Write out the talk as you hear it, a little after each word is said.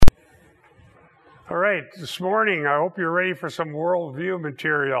All right, this morning, I hope you're ready for some worldview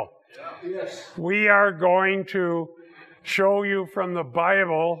material. Yes. We are going to show you from the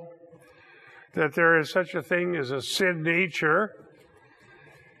Bible that there is such a thing as a sin nature,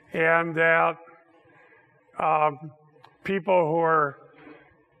 and that people who are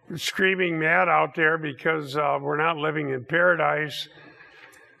screaming mad out there because we're not living in paradise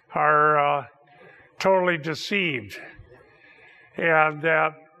are totally deceived, and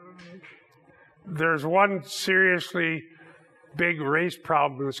that there's one seriously big race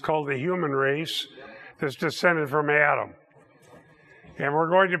problem that's called the human race that's descended from Adam. And we're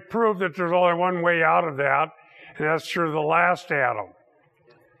going to prove that there's only one way out of that, and that's through the last Adam.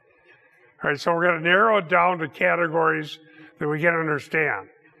 All right, so we're going to narrow it down to categories that we can understand,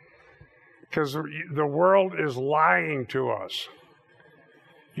 because the world is lying to us.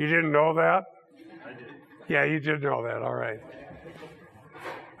 You didn't know that? I did. Yeah, you did know that. All right.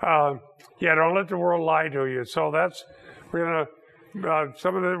 Yeah, don't let the world lie to you. So we're going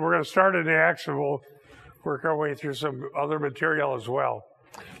to start in Acts, and we'll work our way through some other material as well.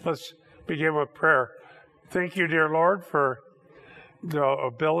 Let's begin with prayer. Thank you, dear Lord, for the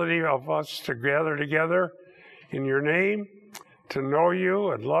ability of us to gather together in your name, to know you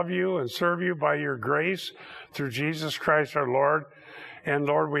and love you and serve you by your grace through Jesus Christ our Lord. And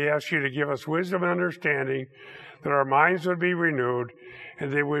Lord, we ask you to give us wisdom and understanding, that our minds would be renewed,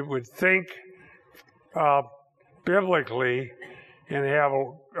 and that we would think biblically and have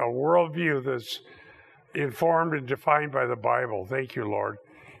a worldview that's informed and defined by the Bible. Thank you, Lord.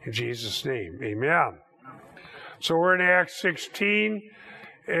 In Jesus' name, amen. So we're in Acts 16,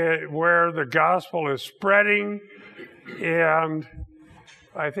 where the gospel is spreading, and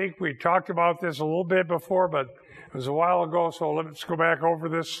I think we talked about this a little bit before, but it was a while ago, so let's go back over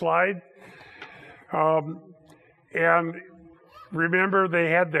this slide. And remember, they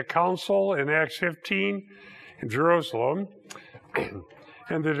had the council in Acts 15 in Jerusalem,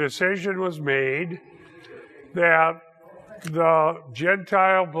 and the decision was made that the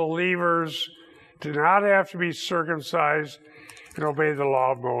Gentile believers did not have to be circumcised and obey the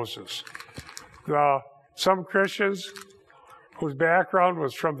law of Moses. Some Christians whose background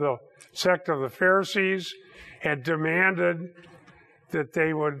was from the sect of the Pharisees had demanded that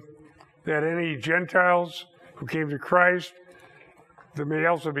any Gentiles who came to Christ, the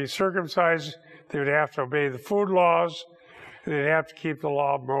males would be circumcised, they would have to obey the food laws, and they'd have to keep the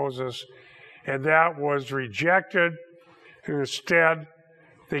law of Moses. And that was rejected, and instead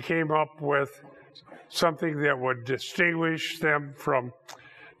they came up with something that would distinguish them from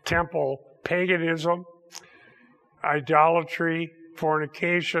temple paganism, idolatry,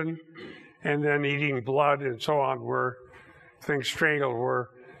 fornication, and then eating blood and so on, where things strangled were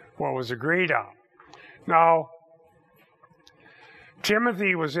what was agreed on. Now,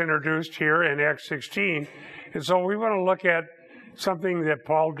 Timothy was introduced here in Acts 16, and so we want to look at something that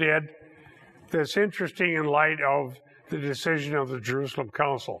Paul did that's interesting in light of the decision of the Jerusalem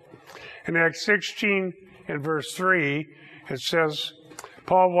Council. In Acts 16 and verse 3, it says,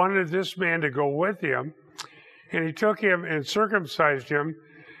 Paul wanted this man to go with him, and he took him and circumcised him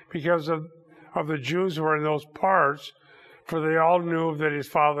because of the Jews who were in those parts, for they all knew that his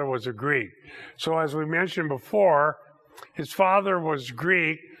father was a Greek. So as we mentioned before, his father was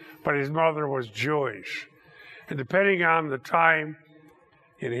Greek, but his mother was Jewish. And depending on the time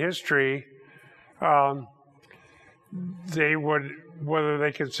in history, whether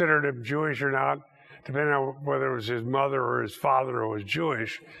they considered him Jewish or not, depending on whether it was his mother or his father who was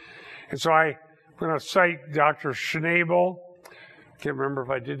Jewish. And so I'm going to cite Dr. Schnabel. I can't remember if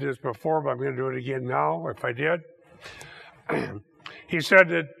I did this before, but I'm going to do it again now, if I did. He said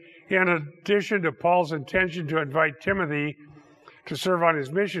that in addition to Paul's intention to invite Timothy to serve on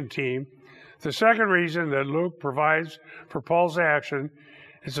his mission team, the second reason that Luke provides for Paul's action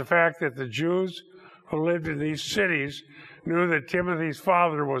is the fact that the Jews who lived in these cities knew that Timothy's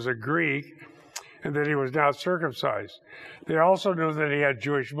father was a Greek and that he was not circumcised. They also knew that he had a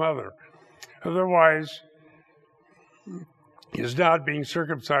Jewish mother. Otherwise, his not being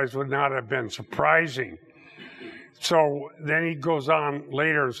circumcised would not have been surprising. So then he goes on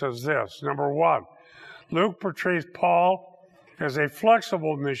later and says this. Number one, Luke portrays Paul as a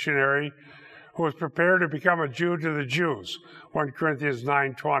flexible missionary who was prepared to become a Jew to the Jews, 1 Corinthians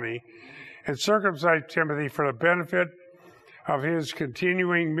 9:20, and circumcised Timothy for the benefit of his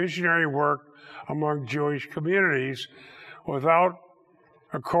continuing missionary work among Jewish communities without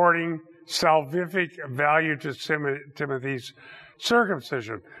according salvific value to Timothy's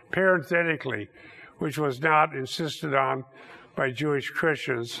circumcision, parenthetically, which was not insisted on by Jewish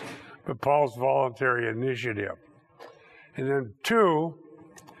Christians, but Paul's voluntary initiative. And then two,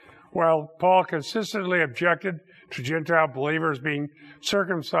 While Paul consistently objected to Gentile believers being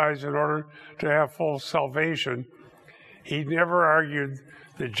circumcised in order to have full salvation, he never argued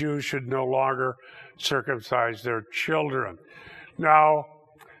that Jews should no longer circumcise their children. Now,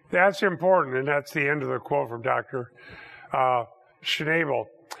 that's important, and that's the end of the quote from Dr. Schnabel.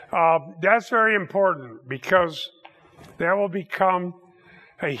 That's very important because that will become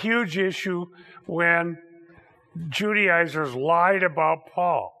a huge issue when Judaizers lied about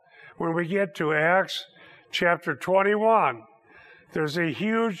Paul. When we get to Acts chapter 21, there's a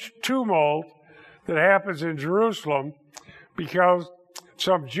huge tumult that happens in Jerusalem because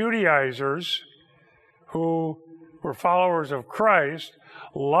some Judaizers who were followers of Christ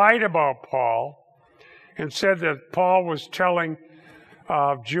lied about Paul and said that Paul was telling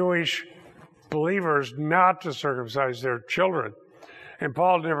Jewish believers not to circumcise their children. And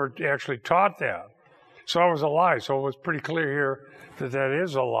Paul never actually taught that. So it was a lie. So it was pretty clear here that that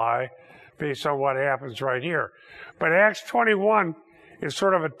is a lie based on what happens right here. But Acts 21 is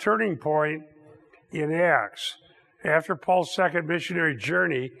sort of a turning point in Acts. After Paul's second missionary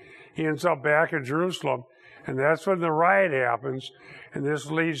journey, he ends up back in Jerusalem, and that's when the riot happens, and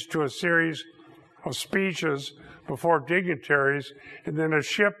this leads to a series of speeches before dignitaries, and then a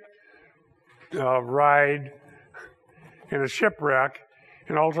ship ride and a shipwreck,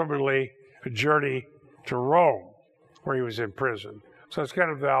 and ultimately a journey to Rome, where he was in prison. So it's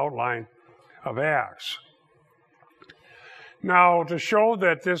kind of the outline of Acts. Now, to show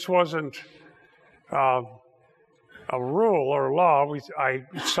that this wasn't a rule or law, I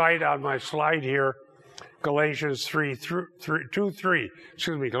cite on my slide here Galatians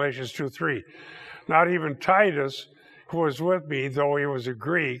 2:3. Not even Titus, who was with me, though he was a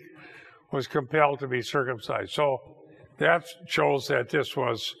Greek, was compelled to be circumcised. So that shows that this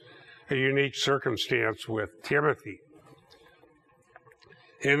was a unique circumstance with Timothy.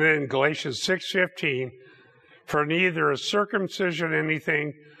 And then Galatians 6:15, for neither is circumcision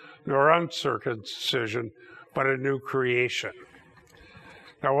anything nor uncircumcision, but a new creation.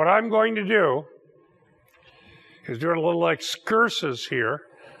 Now what I'm going to do is do a little excursus here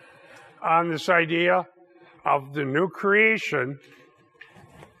on this idea of the new creation,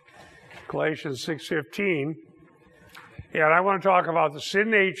 Galatians 6:15, and I want to talk about the sin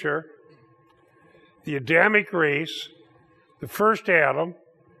nature, the Adamic race, the first Adam,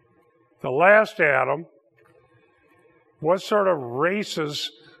 the last Adam, what sort of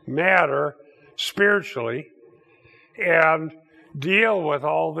races matter spiritually, and deal with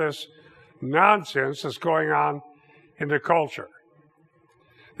all this nonsense that's going on in the culture.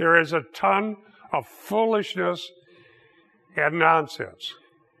 There is a ton of foolishness and nonsense.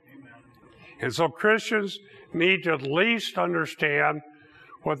 And so Christians need to at least understand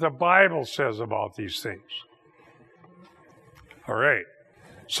what the Bible says about these things. All right.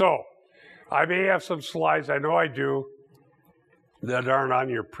 So, I may have some slides, I know I do, that aren't on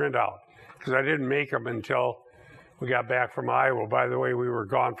your printout, because I didn't make them until we got back from Iowa. By the way, we were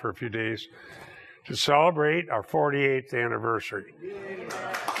gone for a few days to celebrate our 48th anniversary.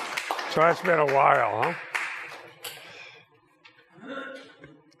 So that's been a while, huh?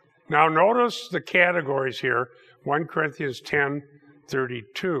 Now notice the categories here, 1 Corinthians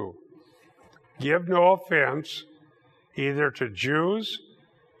 10:32. Give no offense either to Jews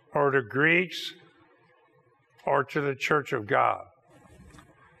or to Greeks or to the church of God.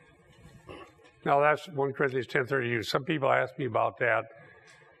 Now that's 1 Corinthians 10:32. Some people asked me about that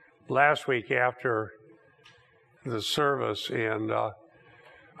last week after the service, and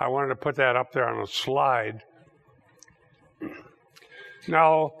I wanted to put that up there on a slide.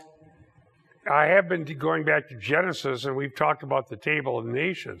 Now, I have been going back to Genesis, and we've talked about the table of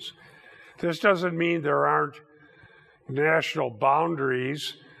nations. This doesn't mean there aren't national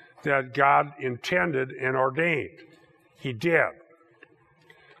boundaries that God intended and ordained. He did.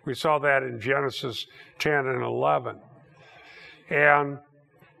 We saw that in Genesis 10 and 11. And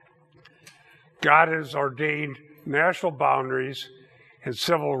God has ordained national boundaries and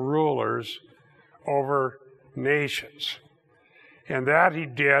civil rulers over nations. And that he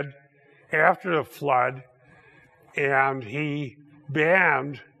did after the flood, and he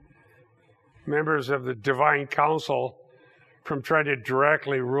banned members of the divine council from trying to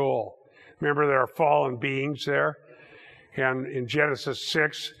directly rule. Remember, there are fallen beings there, and in Genesis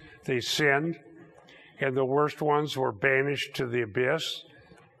 6, they sinned, and the worst ones were banished to the abyss.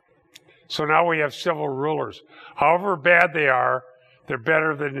 So now we have civil rulers. However bad they are, they're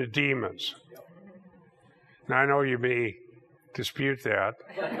better than the demons. Now, I know you may dispute that,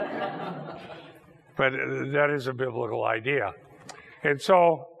 but that is a biblical idea. And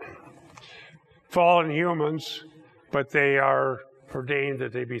so, fallen humans, but they are ordained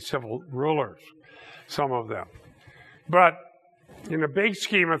that they be civil rulers, some of them. But in the big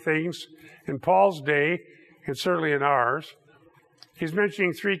scheme of things, in Paul's day, and certainly in ours, he's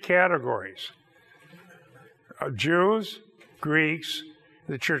mentioning three categories. Jews, Greeks,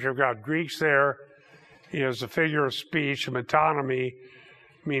 the Church of God. Greeks there is a figure of speech, a metonymy,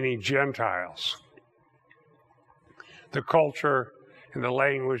 meaning Gentiles. The culture and the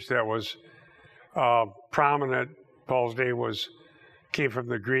language that was prominent Paul's day came from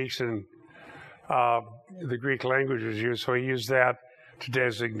the Greeks, and the Greek language was used, so he used that to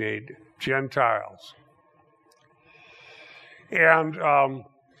designate Gentiles. And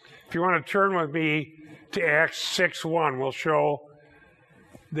if you want to turn with me to Acts 6:1, we'll show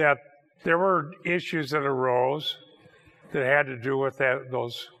that there were issues that arose that had to do with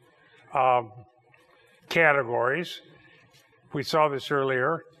those categories. We saw this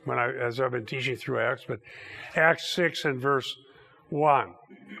earlier as I've been teaching through Acts, but Acts 6 and verse 1.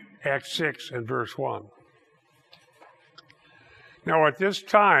 Acts 6 and verse 1. Now at this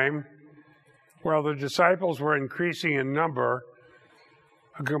time, while the disciples were increasing in number,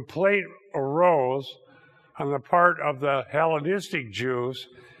 a complaint arose on the part of the Hellenistic Jews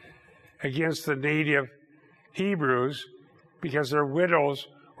against the native Hebrews because their widows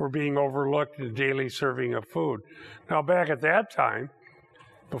were being overlooked in the daily serving of food. Now back at that time,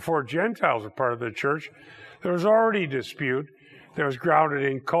 before Gentiles were part of the church, there was already dispute that was grounded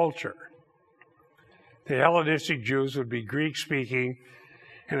in culture. The Hellenistic Jews would be Greek-speaking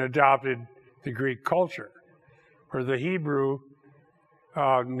and adopted the Greek culture, where the Hebrew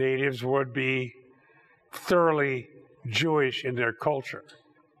natives would be thoroughly Jewish in their culture.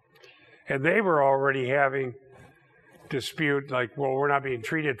 And they were already having dispute, like, well, we're not being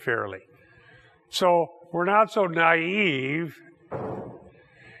treated fairly. So we're not so naive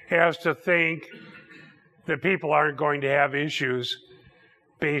as to think that people aren't going to have issues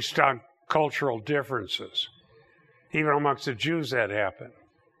based on cultural differences. Even amongst the Jews that happened.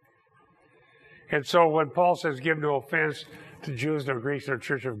 And so when Paul says, give no offense to Jews nor Greeks nor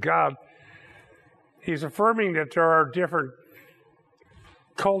Church of God, he's affirming that there are different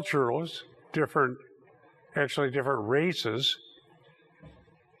cultures, different races,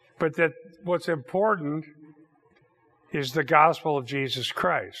 but that what's important is the gospel of Jesus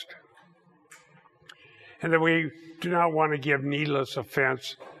Christ. And that we do not want to give needless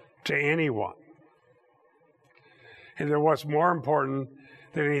offense to anyone. And that what's more important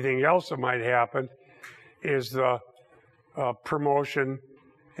than anything else that might happen is the promotion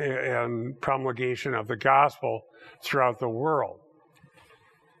and promulgation of the gospel throughout the world.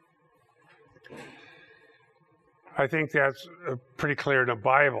 I think that's pretty clear in the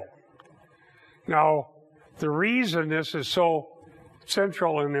Bible. Now, the reason this is so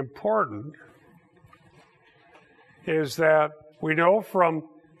central and important is that we know from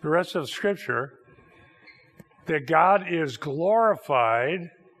the rest of Scripture that God is glorified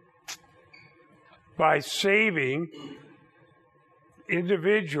by saving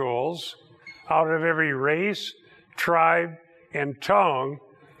individuals out of every race, tribe, and tongue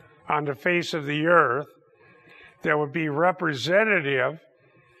on the face of the earth that would be representative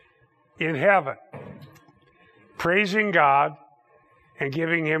in heaven, praising God and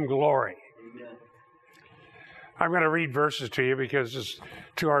giving Him glory. Amen. I'm going to read verses to you because it's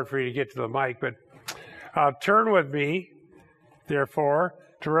too hard for you to get to the mic, but turn with me, therefore,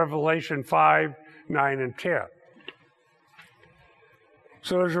 to Revelation 5, 9, and 10.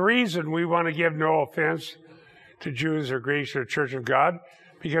 So there's a reason we want to give no offense to Jews or Greeks or Church of God,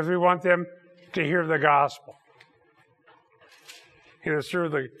 because we want them to hear the gospel. And it's through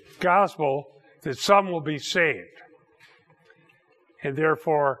the gospel that some will be saved and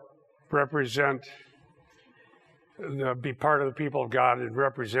therefore be part of the people of God and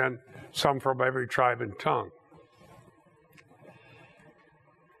represent some from every tribe and tongue.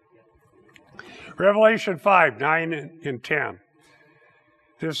 Revelation 5, 9, and 10.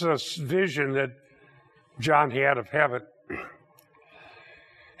 This is a vision that John had of heaven.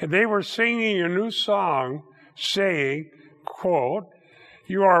 And they were singing a new song, saying, quote,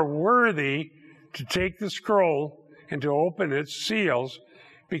 "You are worthy to take the scroll and to open its seals,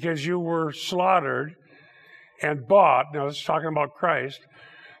 because you were slaughtered and bought," now it's talking about Christ,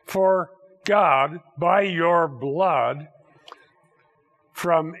 "for God by your blood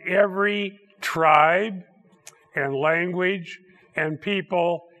from every tribe and language and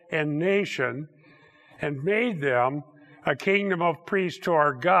people and nation, and made them a kingdom of priests to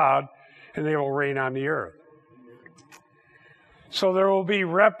our God, and they will reign on the earth." So there will be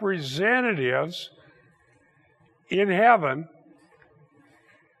representatives in heaven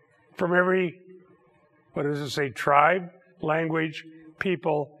from every, what does it say, tribe, language,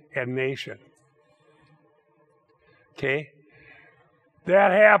 people, and nation. Okay?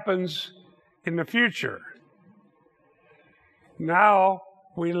 That happens in the future. Now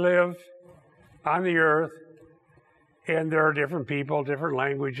we live on the earth, and there are different people, different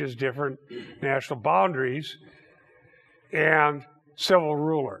languages, different national boundaries, and civil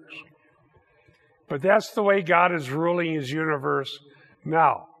rulers. But that's the way God is ruling his universe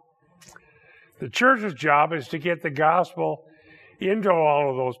now. The church's job is to get the gospel into all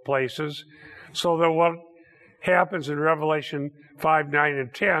of those places so that what happens in Revelation 5, 9,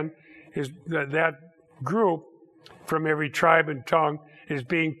 and 10 is that group from every tribe and tongue is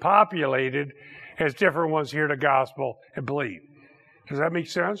being populated as different ones hear the gospel and believe. Does that make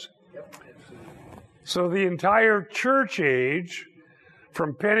sense? Yep. So the entire church age,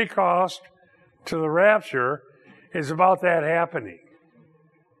 from Pentecost to the rapture, is about that happening.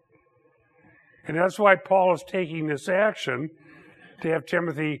 And that's why Paul is taking this action to have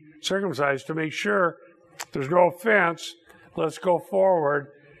Timothy circumcised, to make sure there's no offense, let's go forward.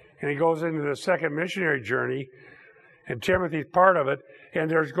 And he goes into the second missionary journey, and Timothy's part of it, and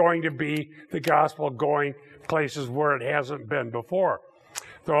there's going to be the gospel going places where it hasn't been before.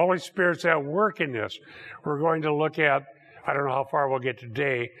 The Holy Spirit's at work in this. We're going to look at, I don't know how far we'll get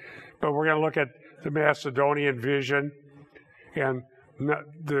today, but we're going to look at the Macedonian vision and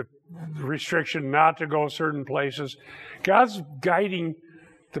the restriction not to go certain places. God's guiding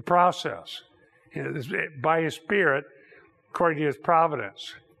the process by his Spirit according to his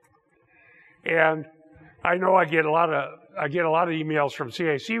providence. And I know I get a lot of emails from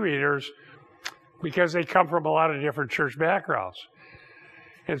CIC readers because they come from a lot of different church backgrounds.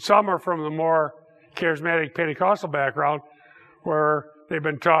 And some are from the more charismatic Pentecostal background where they've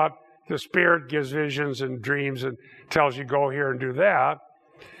been taught the Spirit gives visions and dreams and tells you go here and do that.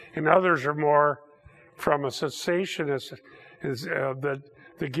 And others are more from a cessationist, that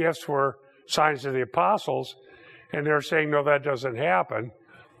the gifts were signs of the apostles, and they're saying, no, that doesn't happen.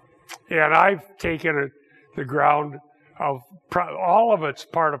 And I've taken the ground of all of it's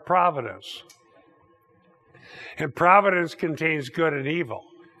part of providence. And providence contains good and evil.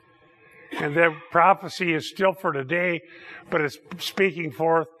 And that prophecy is still for today, but it's speaking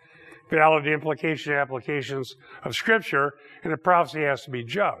forth valid implication applications of Scripture, and the prophecy has to be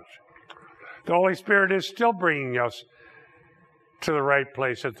judged. The Holy Spirit is still bringing us to the right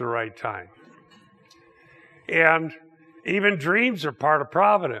place at the right time. And even dreams are part of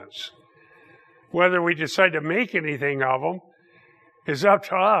providence. Whether we decide to make anything of them is up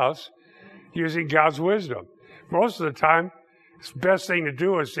to us using God's wisdom. Most of the time, the best thing to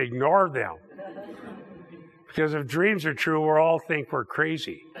do is to ignore them. Because if dreams are true, we'll all think we're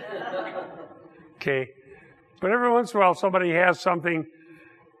crazy. Okay? But every once in a while, somebody has something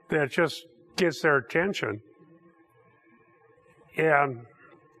that just gets their attention. And,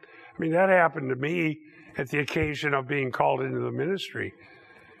 I mean, that happened to me at the occasion of being called into the ministry.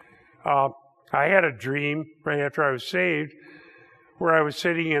 I had a dream right after I was saved where I was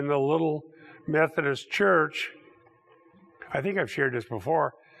sitting in the little Methodist church. I think I've shared this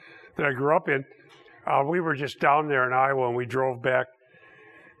before, that I grew up in. We were just down there in Iowa, and we drove back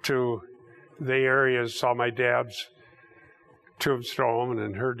to the areas, saw my dad's tombstone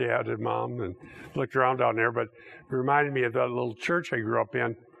and her dad and mom, and looked around down there, but it reminded me of that little church I grew up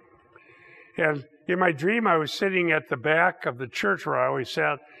in. And in my dream, I was sitting at the back of the church where I always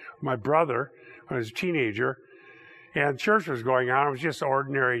sat with my brother when I was a teenager, and church was going on. It was just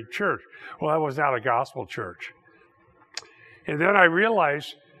ordinary church. Well, that was not a gospel church. And then I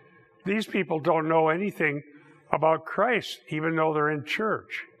realized these people don't know anything about Christ, even though they're in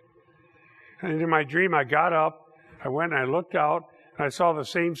church. And in my dream, I got up, I went and I looked out, and I saw the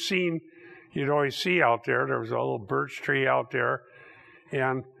same scene you'd always see out there. There was a little birch tree out there,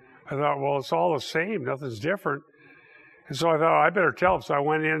 and I thought, well, it's all the same. Nothing's different. And so I thought, I better tell them. So I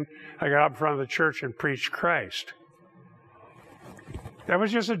went in, I got up in front of the church and preached Christ. That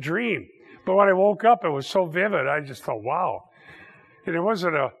was just a dream. But when I woke up, it was so vivid, I just thought, wow. And it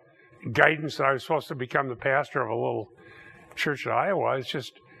wasn't a guidance that I was supposed to become the pastor of a little church in Iowa. It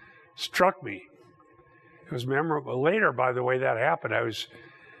just struck me. It was memorable. Later, by the way, that happened.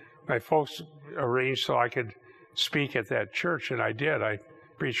 My folks arranged so I could speak at that church, and I did. I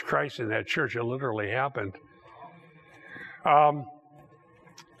preached Christ in that church. It literally happened.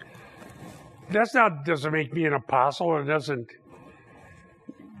 Doesn't make me an apostle. It doesn't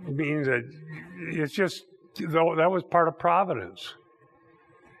mean that. It's just, though, that was part of providence.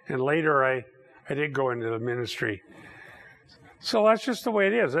 And later, I did go into the ministry. So that's just the way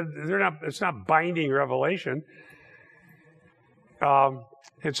it is. It's not binding revelation. And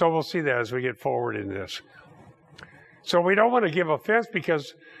so we'll see that as we get forward in this. So we don't want to give offense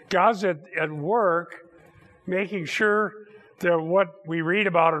because God's at work making sure that what we read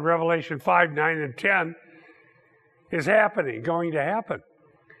about in Revelation 5, 9, and 10 is happening, going to happen.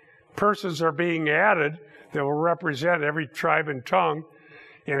 Persons are being added that will represent every tribe and tongue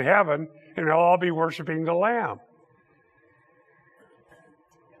in heaven, and they'll all be worshiping the Lamb.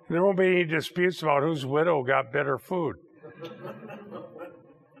 There won't be any disputes about whose widow got better food.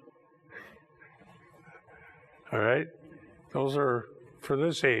 All right? Those are for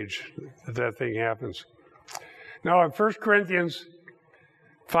this age that thing happens. Now, in 1 Corinthians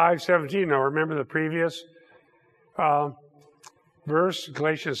 5:17, now remember the previous verse,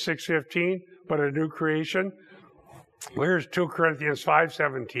 Galatians 6:15, but a new creation. Well, here's 2 Corinthians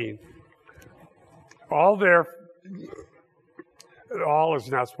 5:17. All is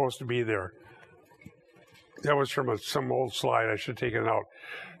not supposed to be there. That was from some old slide. I should take it out.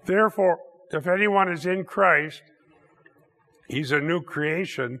 Therefore, if anyone is in Christ, he's a new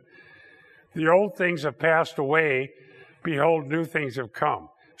creation. The old things have passed away. Behold, new things have come.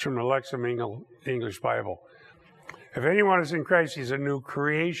 It's from the Lexham English Bible. If anyone is in Christ, he's a new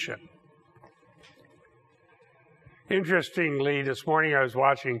creation. Interestingly, this morning I was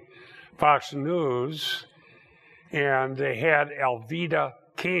watching Fox News, and they had Alveda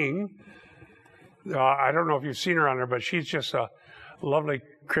King. I don't know if you've seen her on there, but she's just a lovely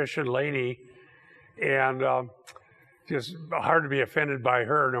Christian lady, and just hard to be offended by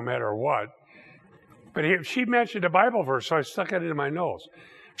her no matter what. But she mentioned a Bible verse, so I stuck it in my nose.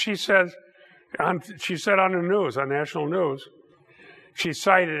 She said on the news, on national news, she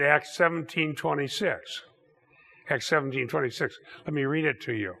cited Acts 17:26. Acts 17:26. Let me read it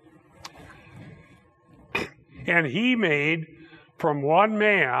to you. And he made from one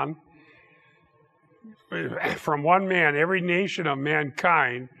man every nation of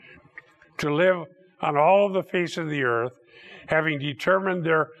mankind to live on all of the face of the earth, having determined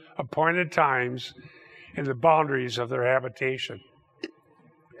their appointed times and the boundaries of their habitation.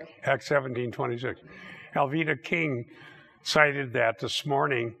 Acts 17:26. Alveda King cited that this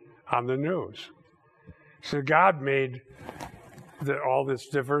morning on the news. So God made all this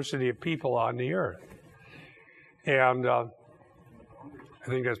diversity of people on the earth. And I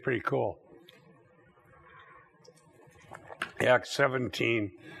think that's pretty cool. Acts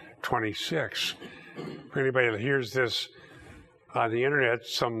 17:26. For anybody that hears this on the internet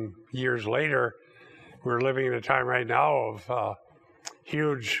some years later, we're living in a time right now of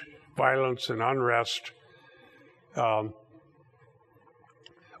huge violence and unrest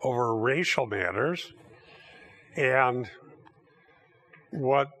over racial matters. And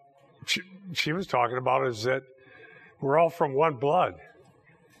what she was talking about is that we're all from one blood.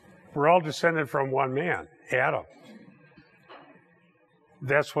 We're all descended from one man, Adam.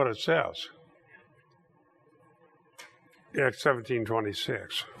 That's what it says. Acts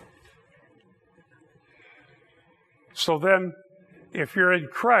 17:26. So then, if you're in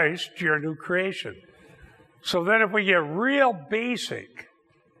Christ, you're a new creation. So then if we get real basic,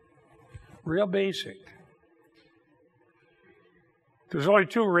 there's only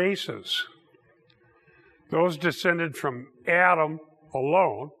two races. Those descended from Adam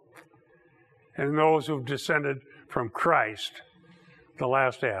alone, and those who've descended from Christ, the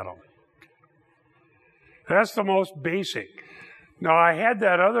last Adam. That's the most basic. Now, I had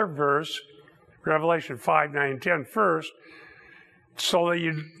that other verse, Revelation 5, 9, 10 first, so that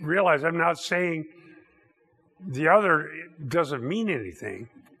you realize I'm not saying the other doesn't mean anything,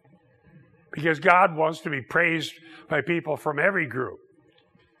 because God wants to be praised by people from every group.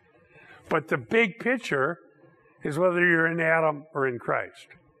 But the big picture is whether you're in Adam or in Christ.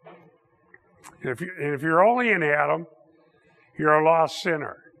 And if you're only in Adam, you're a lost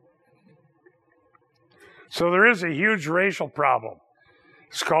sinner. So there is a huge racial problem.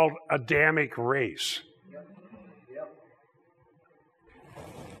 It's called Adamic race.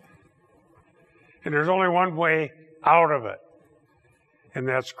 And there's only one way out of it, and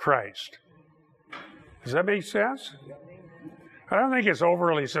that's Christ. Does that make sense? I don't think it's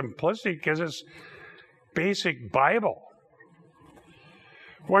overly simplistic because it's basic Bible.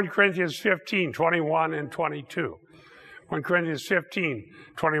 1 Corinthians 15, 21 and 22. 1 Corinthians 15,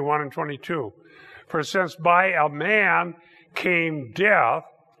 21 and 22. For since by a man came death,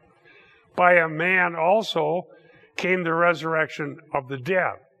 by a man also came the resurrection of the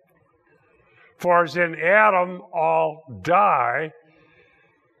dead. For as in Adam all die,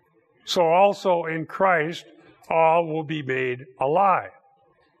 so also in Christ all will be made alive.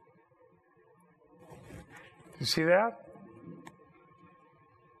 You see that?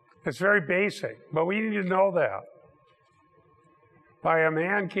 It's very basic, but we need to know that. By a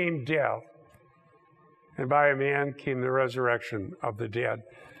man came death, and by a man came the resurrection of the dead.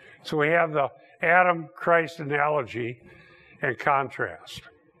 So we have the Adam-Christ analogy and contrast.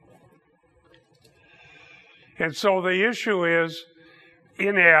 And so the issue is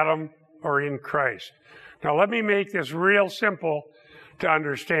in Adam or in Christ. Now let me make this real simple to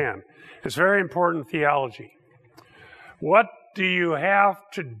understand. It's very important theology. What do you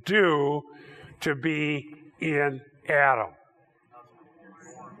have to do to be in Adam?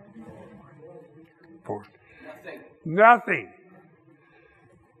 Nothing.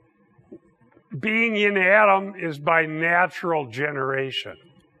 Being in Adam is by natural generation.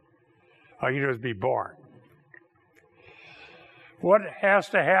 All you do is be born. What has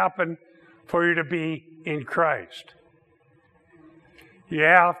to happen for you to be in Christ? You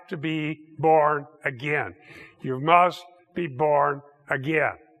have to be born again. You must be born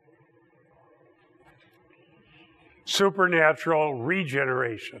again. Supernatural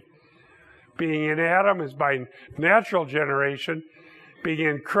regeneration. Being in Adam is by natural generation. Being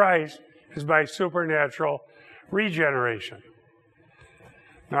in Christ is by supernatural regeneration.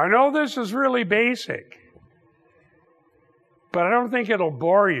 Now, I know this is really basic, but I don't think it'll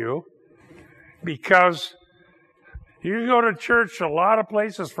bore you, because you can go to church a lot of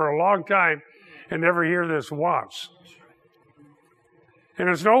places for a long time and never hear this once. And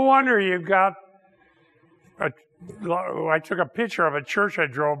it's no wonder you've got I took a picture of a church I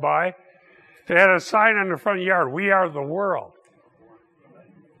drove by. They had a sign on the front yard, "We are the world."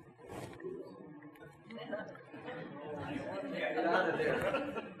 Get out of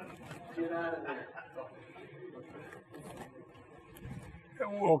there. Get out of there.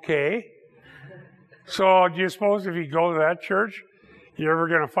 Okay. So do you suppose if you go to that church, you're ever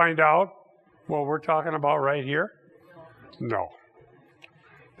going to find out what we're talking about right here? No.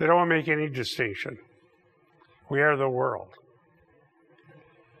 They don't want to make any distinction. We are the world.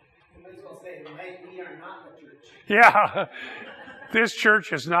 Somebody's going to say, we are not the church. Yeah. This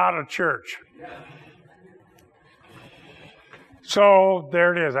church is not a church. So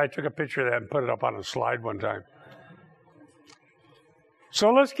there it is. I took a picture of that and put it up on a slide one time.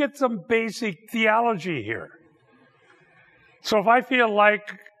 So let's get some basic theology here. So if I feel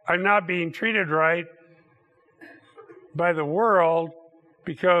like I'm not being treated right by the world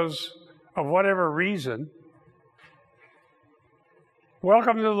because of whatever reason,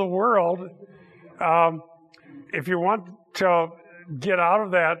 welcome to the world. If you want to get out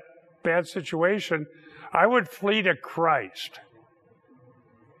of that bad situation, I would flee to Christ.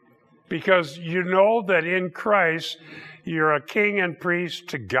 Because you know that in Christ, you're a king and priest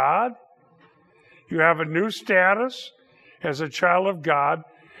to God. You have a new status as a child of God,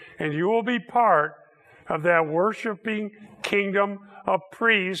 and you will be part of that worshiping kingdom of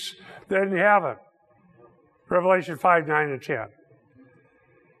priests that in heaven. Revelation 5, 9, and 10.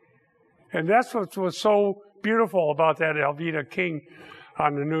 And that's what was so beautiful about that Elvita King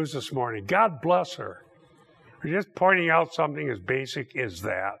on the news this morning. God bless her. We're just pointing out something as basic as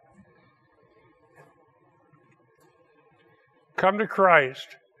that. Come to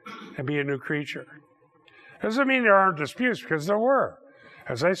Christ and be a new creature. Doesn't mean there aren't disputes, because there were.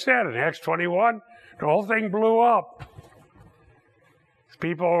 As I said, in Acts 21, the whole thing blew up.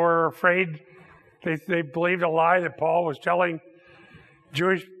 People were afraid. They believed a lie that Paul was telling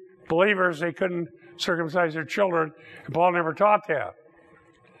Jewish believers they couldn't circumcise their children, and Paul never taught that.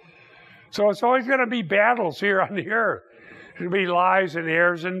 So it's always going to be battles here on the earth. There'll be lies and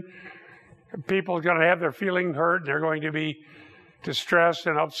errors, and people are going to have their feelings hurt, and they're going to be distressed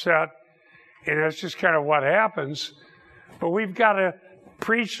and upset, and that's just kind of what happens. But we've got to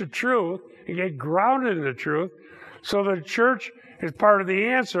preach the truth and get grounded in the truth so the church is part of the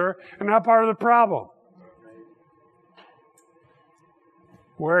answer and not part of the problem.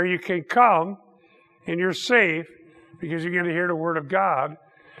 Where you can come and you're safe because you're going to hear the Word of God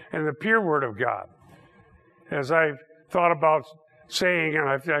and the pure Word of God. As I've thought about saying, and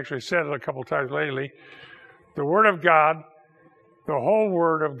I've actually said it a couple times lately, the Word of God, the whole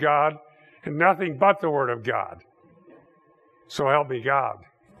Word of God, and nothing but the Word of God. So help me God.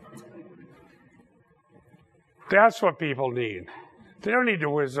 That's what people need. They don't need the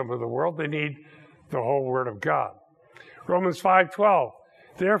wisdom of the world. They need the whole Word of God. Romans 5:12.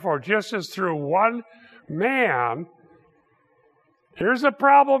 Therefore, just as through one man, here's the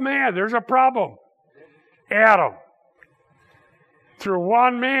problem, man. There's a problem. Adam. Through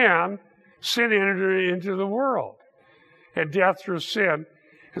one man, sin entered into the world, and death through sin.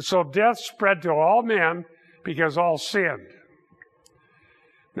 And so death spread to all men because all sinned.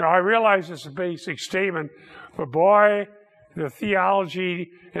 Now, I realize it's a basic statement, but boy, the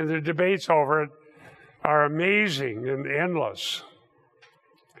theology and the debates over it are amazing and endless.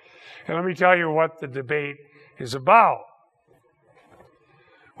 And let me tell you what the debate is about.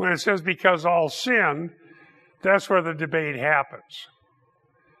 When it says because all sin, that's where the debate happens.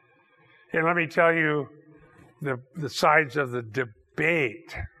 And let me tell you the sides of the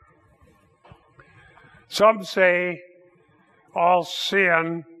debate. Some say all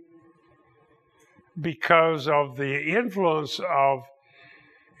sin because of the influence of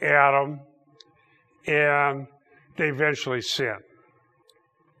Adam, and they eventually sin.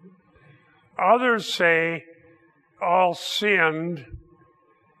 Others say all sinned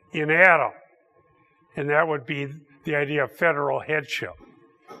in Adam, and that would be the idea of federal headship.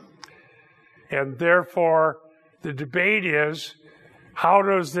 And therefore, the debate is, how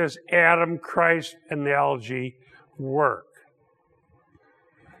does this Adam-Christ analogy work?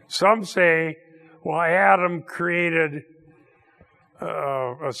 Some say, well, Adam created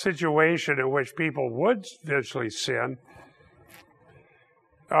a situation in which people would eventually sin.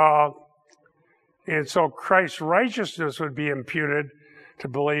 And so Christ's righteousness would be imputed to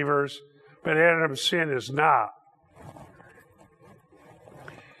believers, but Adam's sin is not.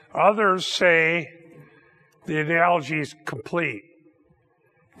 Others say the analogy is complete.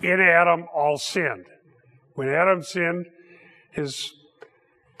 In Adam, all sinned. When Adam sinned, his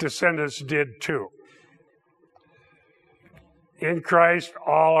descendants did too. In Christ,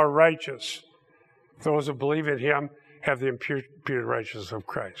 all are righteous. Those who believe in him have the imputed righteousness of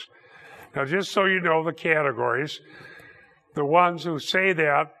Christ. Now, just so you know the categories, the ones who say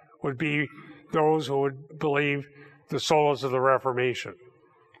that would be those who would believe the solas of the Reformation,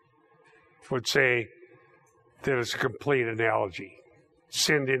 would say that it's a complete analogy.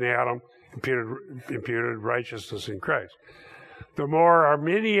 Sinned in Adam, imputed righteousness in Christ. The more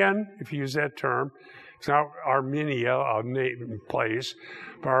Arminian, if you use that term, it's not Arminia, a place,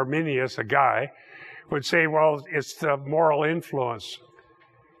 but Arminius, a guy, would say, well, it's the moral influence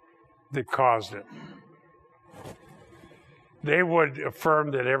that caused it. They would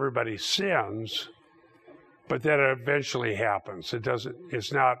affirm that everybody sins, but that it eventually happens. It's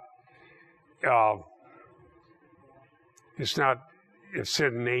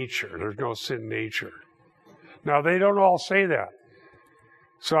sin nature. There's no sin nature. Now, they don't all say that.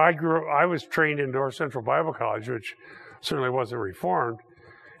 So I was trained in North Central Bible College, which certainly wasn't Reformed.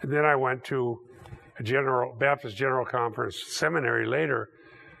 And then I went to a Baptist General Conference seminary later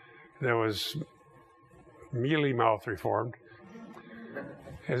that was mealy-mouthed Reformed,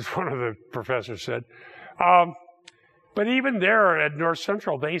 as one of the professors said. But even there at North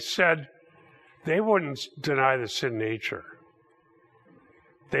Central, they said they wouldn't deny the sin nature.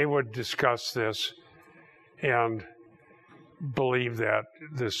 They would discuss this and believe that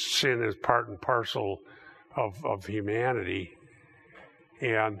this sin is part and parcel of humanity.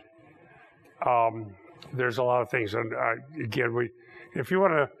 And there's a lot of things. And again, if you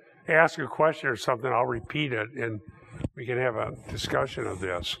want to ask a question or something, I'll repeat it and we can have a discussion of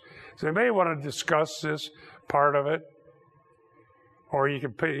this. Does anybody want to discuss this part of it? Or you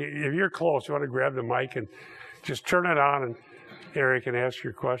can, if you're close, you want to grab the mic and just turn it on, and Eric can ask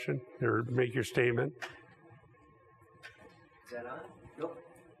your question or make your statement. Is that on? Nope.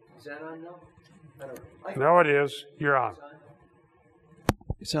 Is that on? No. No, it is. You're on.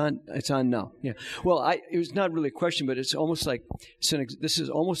 It's on. It's on now. Yeah. Well, it was not really a question, but it's almost like this is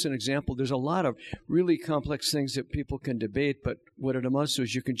almost an example. There's a lot of really complex things that people can debate, but what it amounts to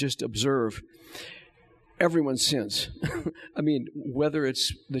is you can just observe. Everyone sins. I mean, whether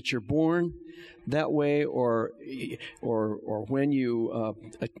it's that you're born that way, or when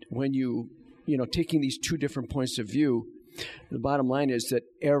you taking these two different points of view. The bottom line is that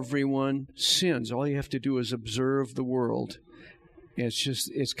everyone sins. All you have to do is observe the world.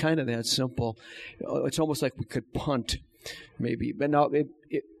 It's kind of that simple. It's almost like we could punt, maybe. But now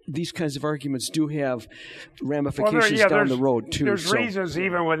these kinds of arguments do have ramifications down the road too. There's reasons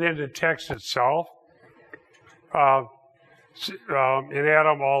even within the text itself. In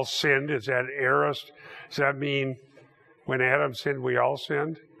Adam all sinned. Is that aorist? Does that mean when Adam sinned, we all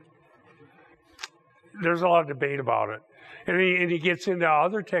sinned? There's a lot of debate about it. And he gets into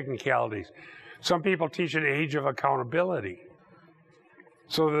other technicalities. Some people teach an age of accountability,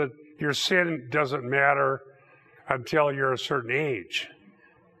 so that your sin doesn't matter until you're a certain age.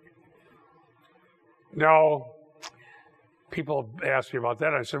 Now, people ask me about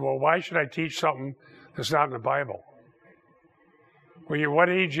that. I said, well, why should I teach something that's not in the Bible? Well, what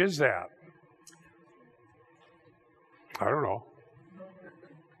age is that? I don't know.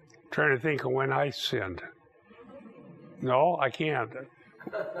 I'm trying to think of when I sinned. No, I can't.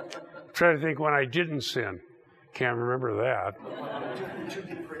 I'm trying to think when I didn't sin. Can't remember that.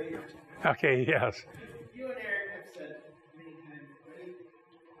 Okay, yes. You and Eric have said many times,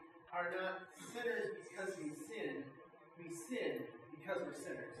 are not sinners because we sin. We sin because we're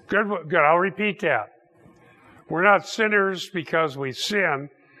sinners. Good. I'll repeat that. We're not sinners because we sin.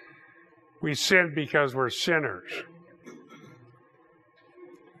 We sin because we're sinners.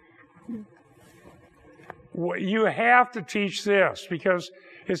 You have to teach this because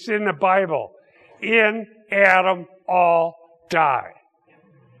it's in the Bible. In Adam all die.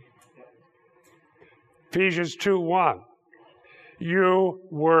 Ephesians 2:1. You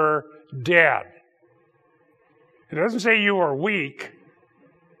were dead. It doesn't say you were weak.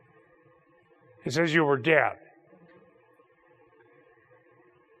 It says you were dead.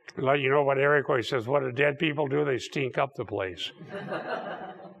 Let you know what Eric always says, what do dead people do? They stink up the place.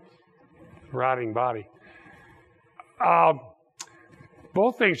 Rotting body.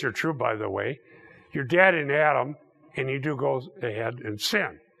 Both things are true, by the way. You're dead in Adam, and you do go ahead and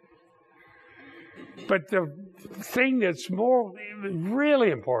sin. But the thing that's more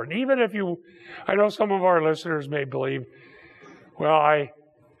really important, even if I know some of our listeners may believe, well, I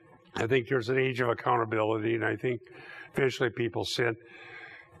think there's an age of accountability, and I think eventually people sin.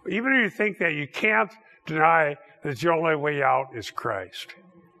 Even if you think that, you can't deny that the only way out is Christ.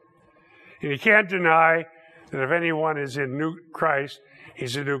 And you can't deny that if anyone is in Christ,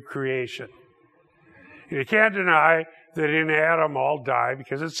 he's a new creation. And you can't deny that in Adam all die,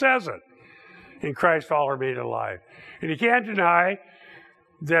 because it says it. In Christ all are made alive. And you can't deny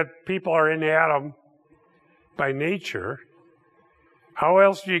that people are in Adam by nature. How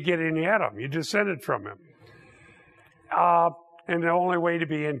else do you get in Adam? You descended from him. And the only way to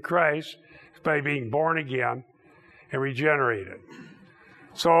be in Christ is by being born again and regenerated.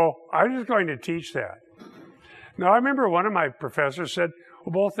 So I'm just going to teach that. Now, I remember one of my professors said,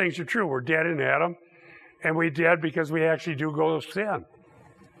 well, both things are true. We're dead in Adam, and we're dead because we actually do go to sin.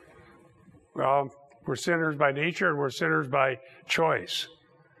 We're sinners by nature, and we're sinners by choice.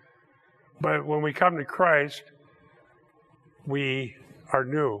 But when we come to Christ, we are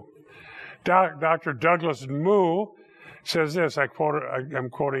new. Dr. Douglas Moo says this, I'm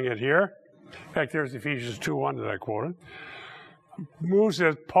quoting it here. In fact, there's Ephesians 2:1 that I quoted. Moo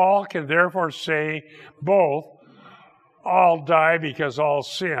says, Paul can therefore say both, all die because all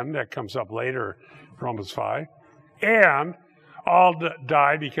sin, that comes up later, Romans 5, and all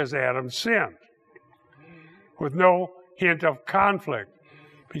die because Adam sinned, with no hint of conflict,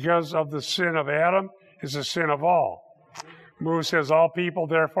 because of the sin of Adam is the sin of all. Moo says, all people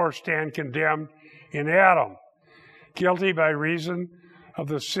therefore stand condemned in Adam, guilty by reason of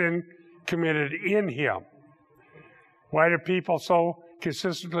the sin committed in him. Why do people so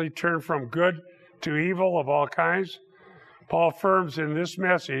consistently turn from good to evil of all kinds? Paul affirms in this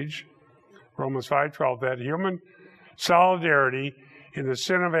message, Romans 5:12, that human solidarity in the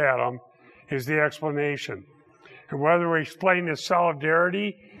sin of Adam is the explanation. And whether we explain this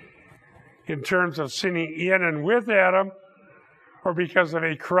solidarity in terms of sinning in and with Adam, or because of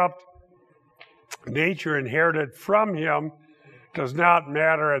a corrupt nature inherited from him, does not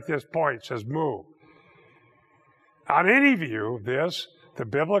matter at this point, says Moo. On any view of this, the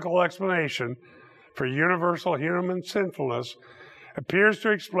biblical explanation for universal human sinfulness appears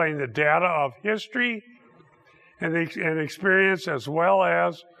to explain the data of history and experience as well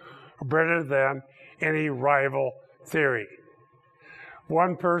as, or better than, any rival theory.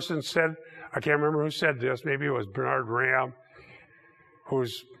 One person said, I can't remember who said this, maybe it was Bernard Ram,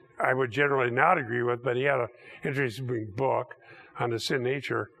 who's I would generally not agree with, but he had an interesting book on the sin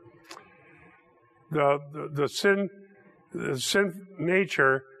nature. The sin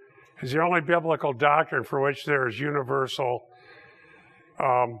nature is the only biblical doctrine for which there is universal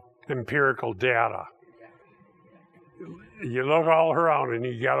empirical data. You look all around and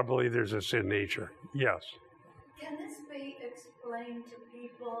you got to believe there's a sin nature. Yes. Can this be explained to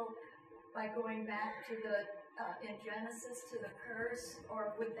people by going back to the in Genesis to the curse,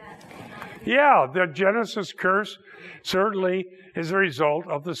 or would that not be? Yeah, the Genesis curse certainly is a result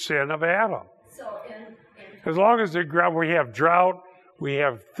of the sin of Adam. So as long as we have drought, we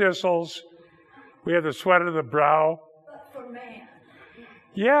have thistles, we have the sweat of the brow. But for man.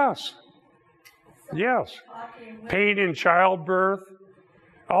 Yes. So Yes. Pain in childbirth.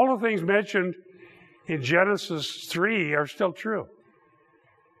 All the things mentioned in Genesis 3 are still true.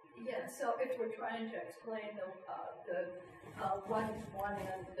 Yeah, so if we're trying to explain the one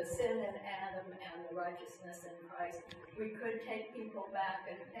and the sin in Adam and the righteousness in Christ, we could take people back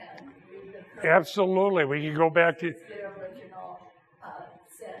and read the curse. Absolutely. We can go back to The original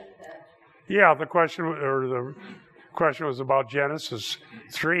sin that. Yeah, the question was about Genesis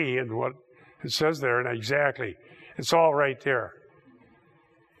 3 and what it says there, and exactly. It's all right there.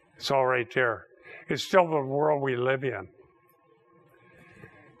 It's all right there. It's still the world we live in.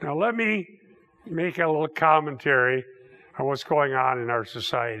 Now, let me make a little commentary on what's going on in our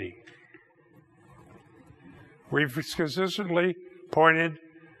society. We've consistently pointed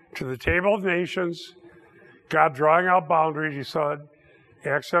to the table of nations, God drawing out boundaries, you saw it,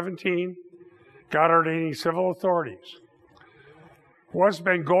 Acts 17, God ordaining civil authorities. What's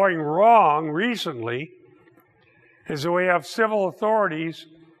been going wrong recently is that we have civil authorities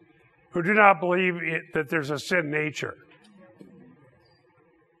who do not believe that there's a sin nature.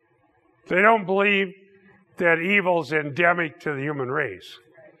 They don't believe that evil is endemic to the human race.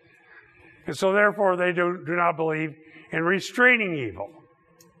 And so therefore they do not believe in restraining evil.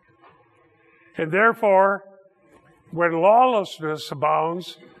 And therefore, when lawlessness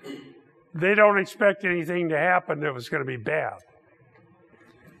abounds, they don't expect anything to happen that was going to be bad.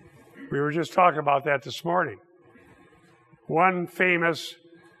 We were just talking about that this morning. One famous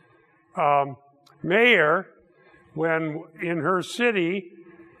mayor, when in her city,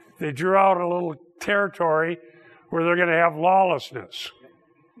 they drew out a little territory where they're going to have lawlessness.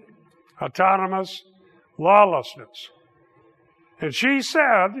 Autonomous lawlessness. And she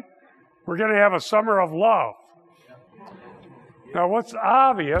said, we're going to have a summer of love. Now, what's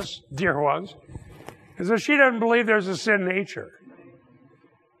obvious, dear ones, is that she doesn't believe there's a sin nature.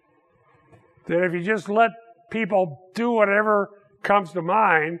 That if you just let people do whatever comes to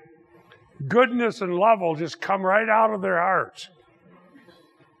mind, goodness and love will just come right out of their hearts.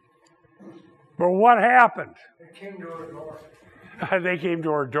 But what happened? They came to her door. They came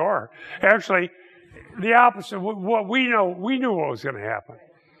to her door. Actually, the opposite. What we knew what was going to happen.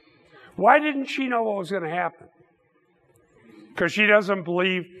 Why didn't she know what was going to happen? Because she doesn't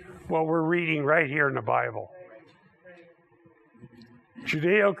believe what we're reading right here in the Bible.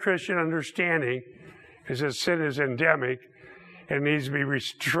 Judeo-Christian understanding is that sin is endemic and needs to be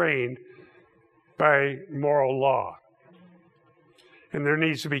restrained by moral law. And there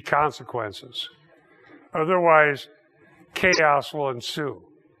needs to be consequences. Otherwise, chaos will ensue.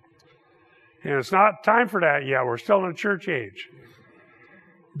 And it's not time for that yet. We're still in the church age.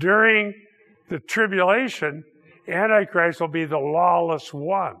 During the tribulation, Antichrist will be the lawless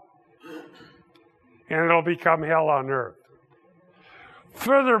one. And it'll become hell on earth.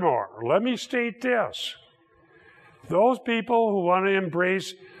 Furthermore, let me state this. Those people who want to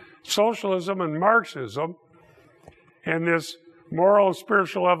embrace socialism and Marxism and this moral and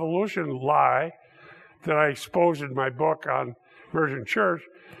spiritual evolution lie that I exposed in my book on Emergent Church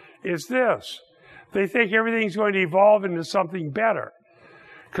is this. They think everything's going to evolve into something better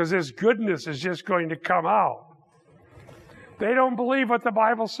because this goodness is just going to come out. They don't believe what the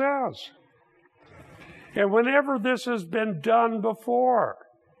Bible says. And whenever this has been done before,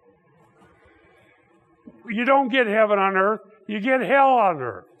 you don't get heaven on earth, you get hell on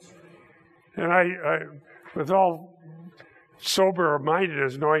earth. And I with all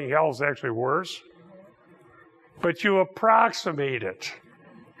sober-mindedness, knowing hell is actually worse, but you approximate it.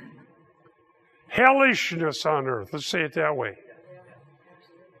 Hellishness on earth, let's say it that way.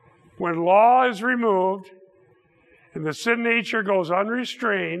 When law is removed and the sin nature goes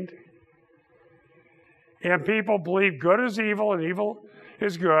unrestrained, and people believe good is evil and evil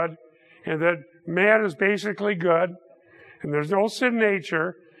is good, and that man is basically good, and there's no sin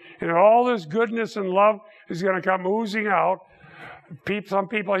nature, and all this goodness and love is going to come oozing out. Some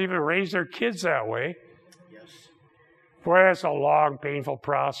people even raise their kids that way. Yes. Boy, that's a long, painful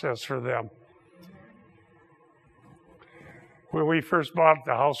process for them. When we first bought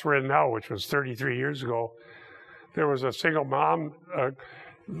the house we're in now, which was 33 years ago, there was a single mom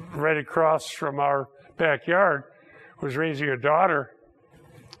right across from our backyard was raising a daughter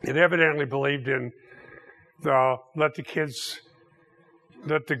and evidently believed in let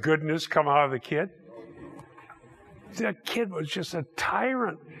the goodness come out of the kid. That kid was just a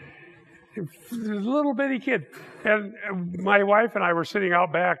tyrant. A little bitty kid. And my wife and I were sitting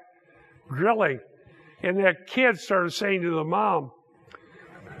out back grilling, and that kid started saying to the mom,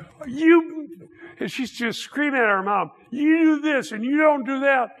 and she's just screaming at her mom, you do this and you don't do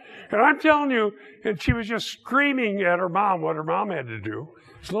that. And I'm telling you, and she was just screaming at her mom what her mom had to do.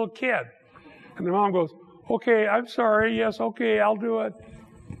 It's a little kid. And the mom goes, okay, I'm sorry. Yes, okay, I'll do it.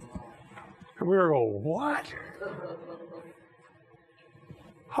 And we were going, what?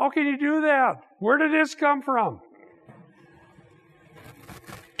 How can you do that? Where did this come from?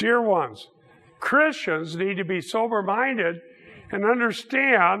 Dear ones, Christians need to be sober-minded and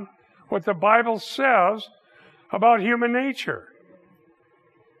understand what the Bible says about human nature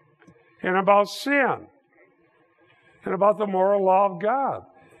and about sin and about the moral law of God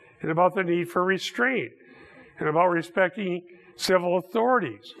and about the need for restraint and about respecting civil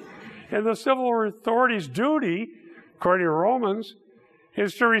authorities. And the civil authorities' duty, according to Romans,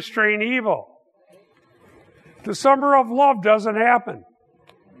 is to restrain evil. The summer of love doesn't happen.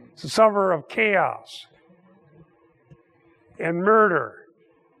 It's a summer of chaos and murder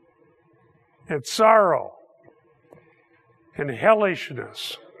and sorrow and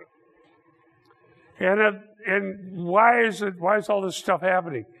hellishness. And why is all this stuff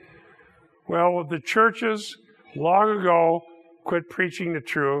happening? Well, the churches long ago quit preaching the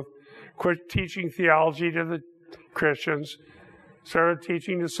truth, quit teaching theology to the Christians, started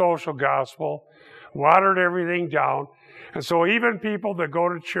teaching the social gospel, watered everything down. And so even people that go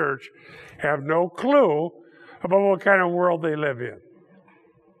to church have no clue about what kind of world they live in.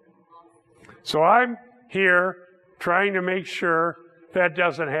 So I'm here trying to make sure that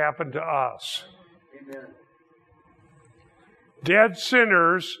doesn't happen to us. Amen. Dead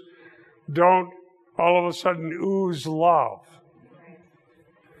sinners don't all of a sudden ooze love.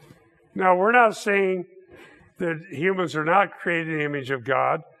 Now, we're not saying that humans are not created in the image of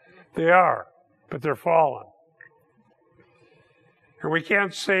God. They are, but they're fallen. And we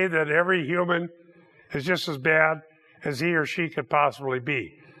can't say that every human is just as bad as he or she could possibly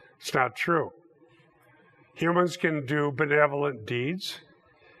be. It's not true. Humans can do benevolent deeds,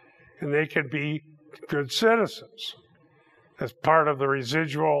 and they can be good citizens. As part of the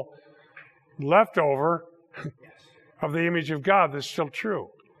residual leftover of the image of God that's still true.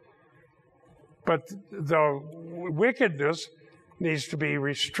 But the wickedness needs to be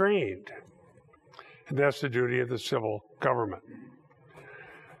restrained. And that's the duty of the civil government.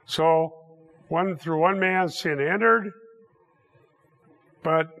 So, through one man sin entered,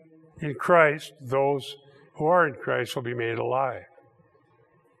 but in Christ, those who are in Christ will be made alive.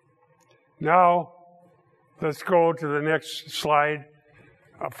 Now, let's go to the next slide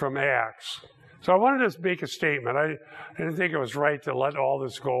from Acts. So I wanted to make a statement. I didn't think it was right to let all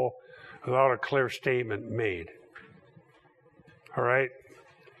this go without a clear statement made. All right?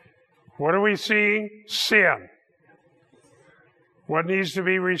 What are we seeing? Sin. What needs to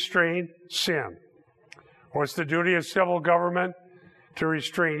be restrained? Sin. What's the duty of civil government? To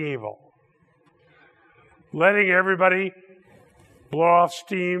restrain evil. Letting everybody blow off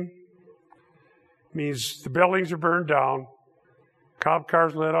steam means the buildings are burned down, cop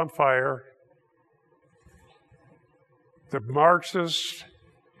cars lit on fire. The Marxist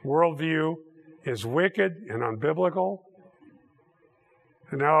worldview is wicked and unbiblical.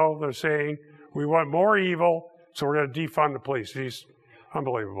 And now they're saying, we want more evil, so we're going to defund the police. It's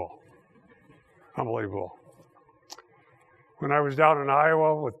unbelievable. Unbelievable. When I was down in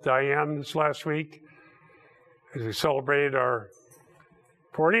Iowa with Diane this last week, as we celebrated our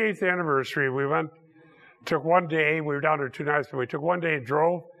 48th anniversary, took one day, we were down there 2 nights, but we took one day and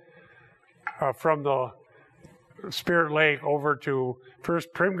drove from the Spirit Lake over to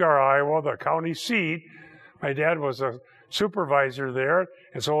first Primgar, Iowa, the county seat. My dad was a supervisor there,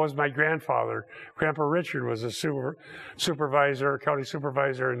 and so was my grandfather. Grandpa Richard was a supervisor, county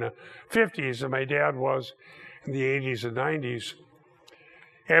supervisor in the 50s, and my dad was in the 80s and 90s.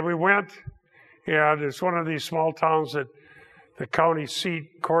 And we went, and it's one of these small towns that the county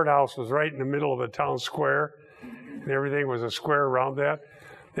seat courthouse was right in the middle of the town square, and everything was a square around that.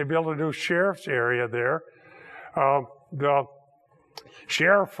 They built a new sheriff's area there. The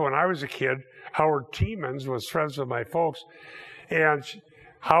sheriff, when I was a kid, Howard Tiemans, was friends with my folks, and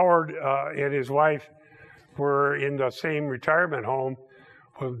Howard and his wife were in the same retirement home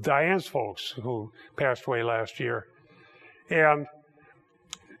with Diane's folks, who passed away last year. And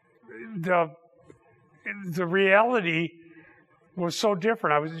the reality was so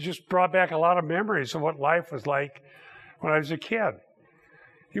different. It just brought back a lot of memories of what life was like when I was a kid.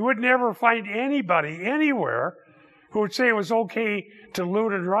 You would never find anybody anywhere who would say it was okay to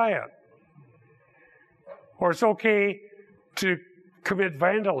loot and riot, or it's okay to commit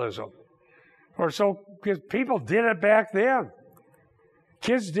vandalism, because people did it back then.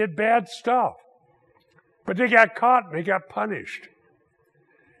 Kids did bad stuff, but they got caught and they got punished.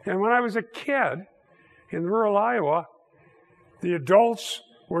 And when I was a kid in rural Iowa, the adults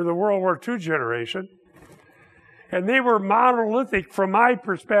were the World War II generation, and they were monolithic from my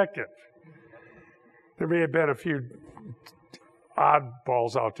perspective. There may have been a few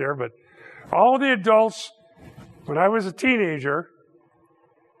oddballs out there, but all the adults, when I was a teenager,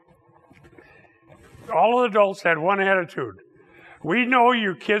 all the adults had one attitude. We know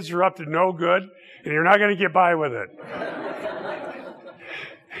your kids are up to no good, and you're not going to get by with it.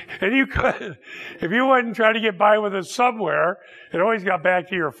 And you could, if you wouldn't try to get by with it somewhere, it always got back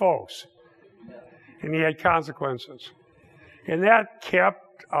to your folks. And you had consequences. And that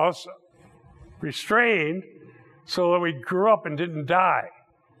kept us restrained so that we grew up and didn't die.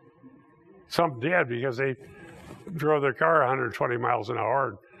 Some did because they drove their car 120 miles an hour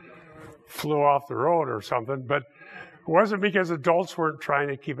and flew off the road or something. But it wasn't because adults weren't trying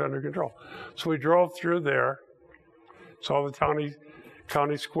to keep it under control. So we drove through there, saw the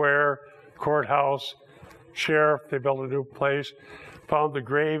county square, courthouse, sheriff. They built a new place. Found the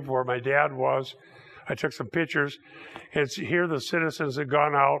grave where my dad was. I took some pictures, and here the citizens had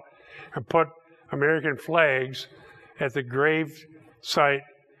gone out and put American flags at the grave site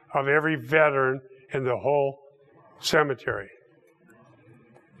of every veteran in the whole cemetery.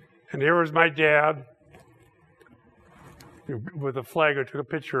 And there was my dad with a flag. I took a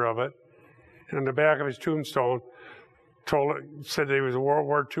picture of it. And on the back of his tombstone said that he was a World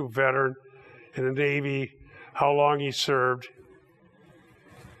War II veteran in the Navy, how long he served.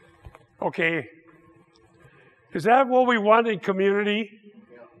 Okay, is that what we want in community?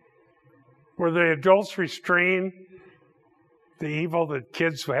 Where the adults restrain the evil that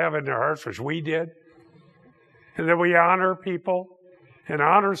kids have in their hearts, which we did? And that we honor people and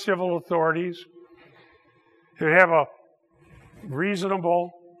honor civil authorities and have a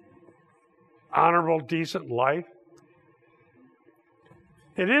reasonable, honorable, decent life?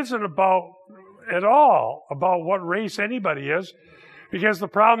 It isn't at all about what race anybody is, because the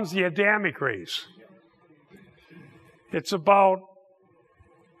problem is the Adamic race. It's about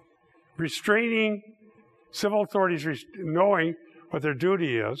restraining civil authorities, knowing what their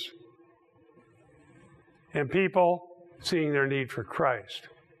duty is, and people seeing their need for Christ.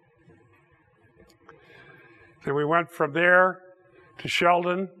 Then we went from there to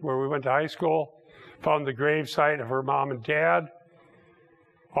Sheldon, where we went to high school, found the grave site of her mom and dad,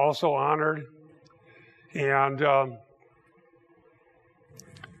 also honored, and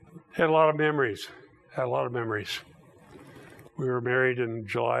had a lot of memories. We were married in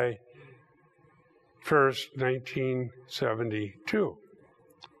July 1st, 1972.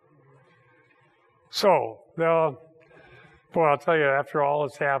 So, boy, I'll tell you, after all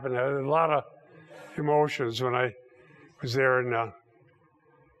that's happened, I had a lot of emotions when I was there in the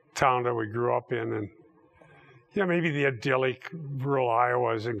town that we grew up in. And maybe the idyllic rural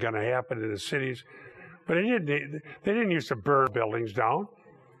Iowa isn't going to happen in the cities, but they didn't used to burn buildings down,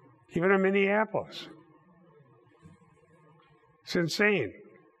 even in Minneapolis. It's insane.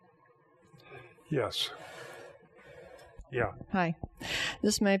 Yes. Yeah. Hi.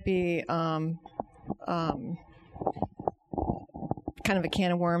 This might be kind of a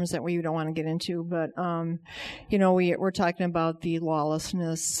can of worms that we don't want to get into, but we're talking about the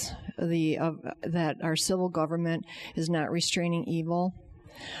lawlessness, that our civil government is not restraining evil.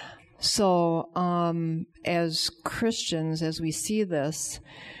 So, as Christians, as we see this,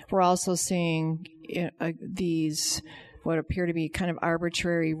 we're also seeing these what appear to be kind of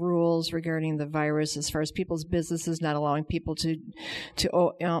arbitrary rules regarding the virus, as far as people's businesses, not allowing people to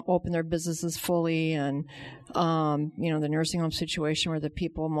open their businesses fully, and the nursing home situation where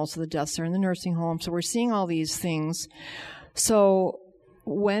most of the deaths are in the nursing home. So we're seeing all these things. So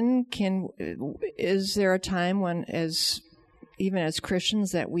is there a time when, even as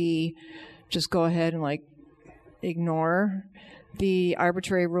Christians, that we just go ahead and ignore the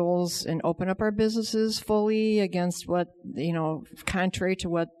arbitrary rules and open up our businesses fully against what, contrary to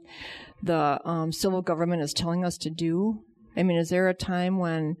what the civil government is telling us to do? I mean, is there a time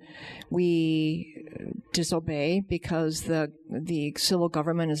when we disobey because the civil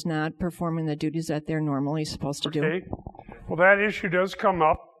government is not performing the duties that they're normally supposed to do? Okay. Well, that issue does come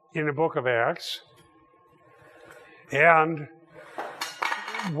up in the book of Acts. And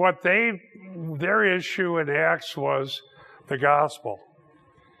what their issue in Acts was the gospel.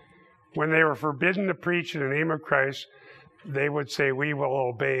 When they were forbidden to preach in the name of Christ, they would say, we will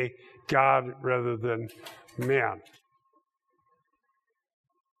obey God rather than man.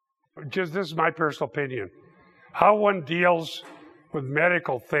 This is my personal opinion. How one deals with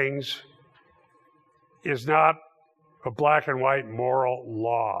medical things is not a black and white moral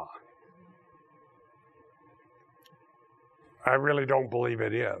law. I really don't believe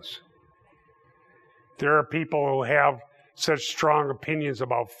it is. There are people who have such strong opinions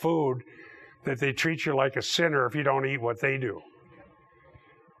about food that they treat you like a sinner if you don't eat what they do.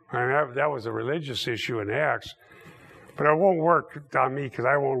 I mean, that was a religious issue in Acts, but it won't work on me because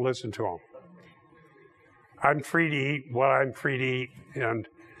I won't listen to them. I'm free to eat what I'm free to eat, and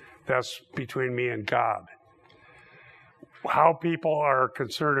that's between me and God. How people are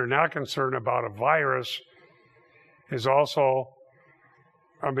concerned or not concerned about a virus is also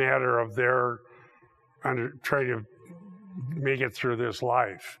a matter of their trying to make it through this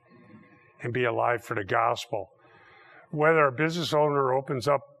life and be alive for the gospel. Whether a business owner opens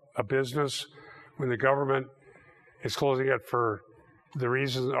up a business when the government is closing it for the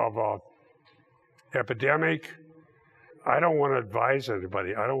reason of an epidemic I don't want to advise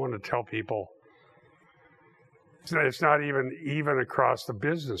anybody. I don't want to tell people. It's not even across the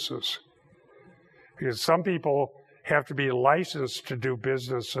businesses. Because some people have to be licensed to do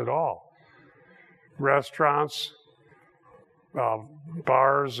business at all. Restaurants,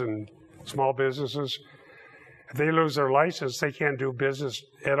 bars, and small businesses, if they lose their license, they can't do business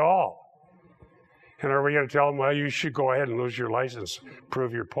at all. And are we going to tell them, well, you should go ahead and lose your license,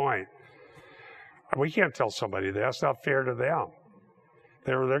 prove your point? We can't tell somebody that. That's not fair to them.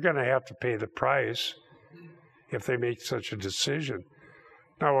 They're going to have to pay the price if they make such a decision.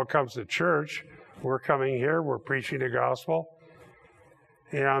 Now, when it comes to church, we're coming here, we're preaching the gospel,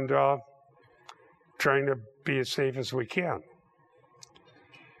 and trying to be as safe as we can.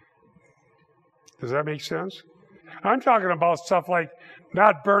 Does that make sense? I'm talking about stuff like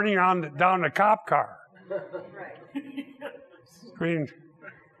not burning down the cop car. I mean,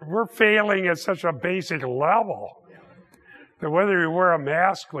 we're failing at such a basic level that whether you wear a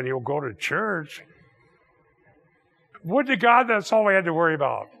mask when you go to church, would to God that's all we had to worry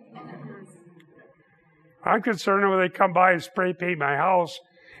about. I'm concerned when they come by and spray paint my house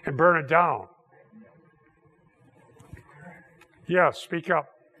and burn it down. Yes, speak up.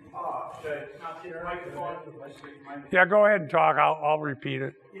 Yeah, go ahead and talk. I'll repeat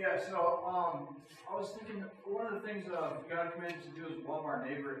it. Yeah, so I was thinking one of the things God commanded us to do is love our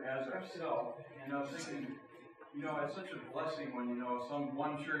neighbor as ourselves. And I was thinking, it's such a blessing when,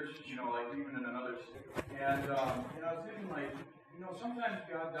 one church, like even in another. And I was thinking, like, sometimes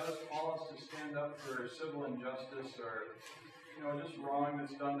God does call us to stand up for civil injustice or, just wrong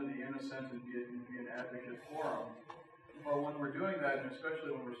that's done to the innocent and be an advocate for them. But when we're doing that, and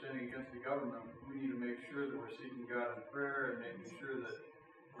especially when we're standing against the government, we need to make sure that we're seeking God in prayer and making sure that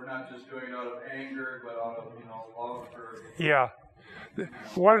we're not just doing it out of anger, but out of, love for... Yeah.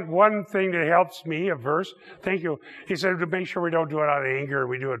 One thing that helps me, a verse, thank you, he said to make sure we don't do it out of anger,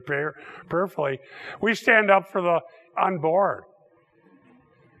 we do it prayerfully. We stand up for the unborn.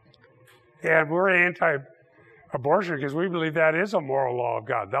 And we're anti-abortion because we believe that is a moral law of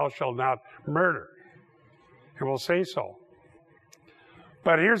God. Thou shalt not murder. And we'll say so.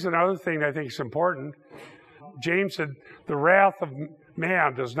 But here's another thing that I think is important. James said, the wrath of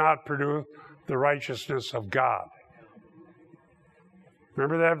man does not produce the righteousness of God.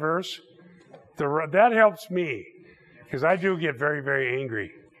 Remember that verse? That helps me, because I do get very, very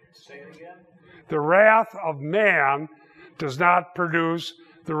angry. Say it again. The wrath of man does not produce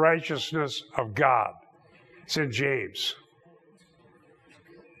the righteousness of God. It's in James.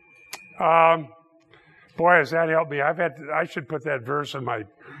 Boy, has that helped me. I should put that verse in my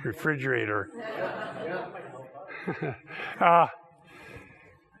refrigerator.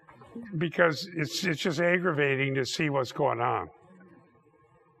 Because it's just aggravating to see what's going on.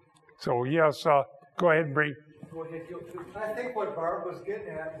 So, yes, go ahead and bring... I think what Barb was getting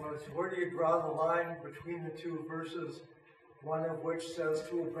at was, where do you draw the line between the two verses, one of which says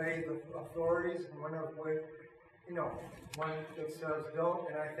to obey the authorities, and one of which, one that says don't,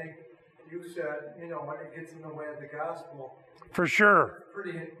 and I think you said, when it gets in the way of the gospel. For sure.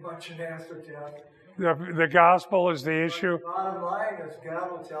 Pretty much an answer to the gospel is the issue. The bottom line is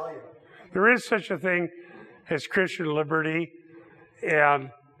God will tell you. There is such a thing as Christian liberty, and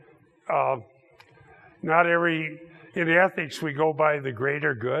not every, in ethics we go by the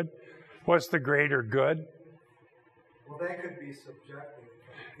greater good. What's the greater good? Well, that could be subjective.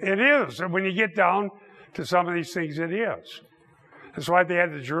 It is. And when you get down to some of these things, it is. That's why they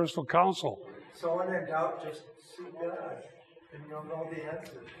had the Jerusalem Council. So when in doubt, just seek God, and you'll know the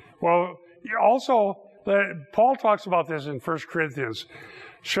answer. Well, also, Paul talks about this in 1 Corinthians.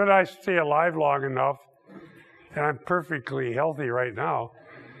 Should I stay alive long enough, and I'm perfectly healthy right now,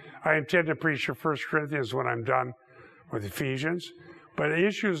 I intend to preach the 1 Corinthians when I'm done with Ephesians. But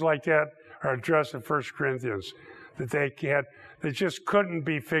issues like that are addressed in 1 Corinthians that they just couldn't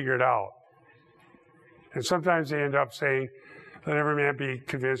be figured out. And sometimes they end up saying, let every man be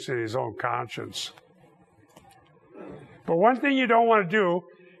convinced in his own conscience. But one thing you don't want to do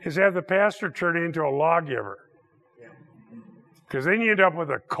is have the pastor turn into a lawgiver. Because then you end up with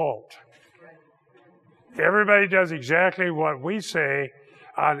a cult. Everybody does exactly what we say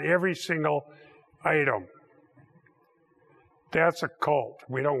on every single item. That's a cult.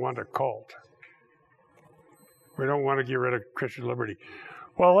 We don't want a cult. We don't want to get rid of Christian liberty.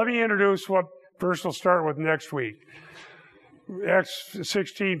 Well, let me introduce what verse we'll start with next week. Acts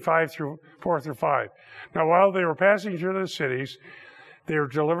 16, 4 through 5. Now, while they were passing through the cities, they were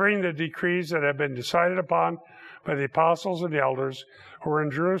delivering the decrees that had been decided upon by the apostles and the elders who were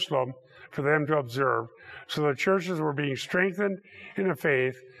in Jerusalem for them to observe. So the churches were being strengthened in the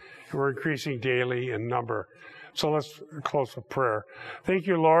faith and were increasing daily in number. So let's close with prayer. Thank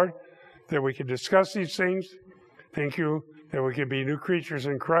you, Lord, that we can discuss these things. Thank you that we can be new creatures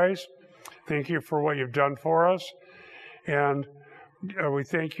in Christ. Thank you for what you've done for us. And we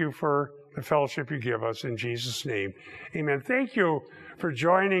thank you for the fellowship you give us in Jesus' name. Amen. Thank you for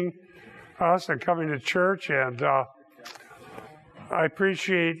joining us and coming to church. And I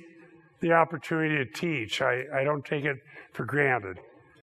appreciate the opportunity to teach. I don't take it for granted.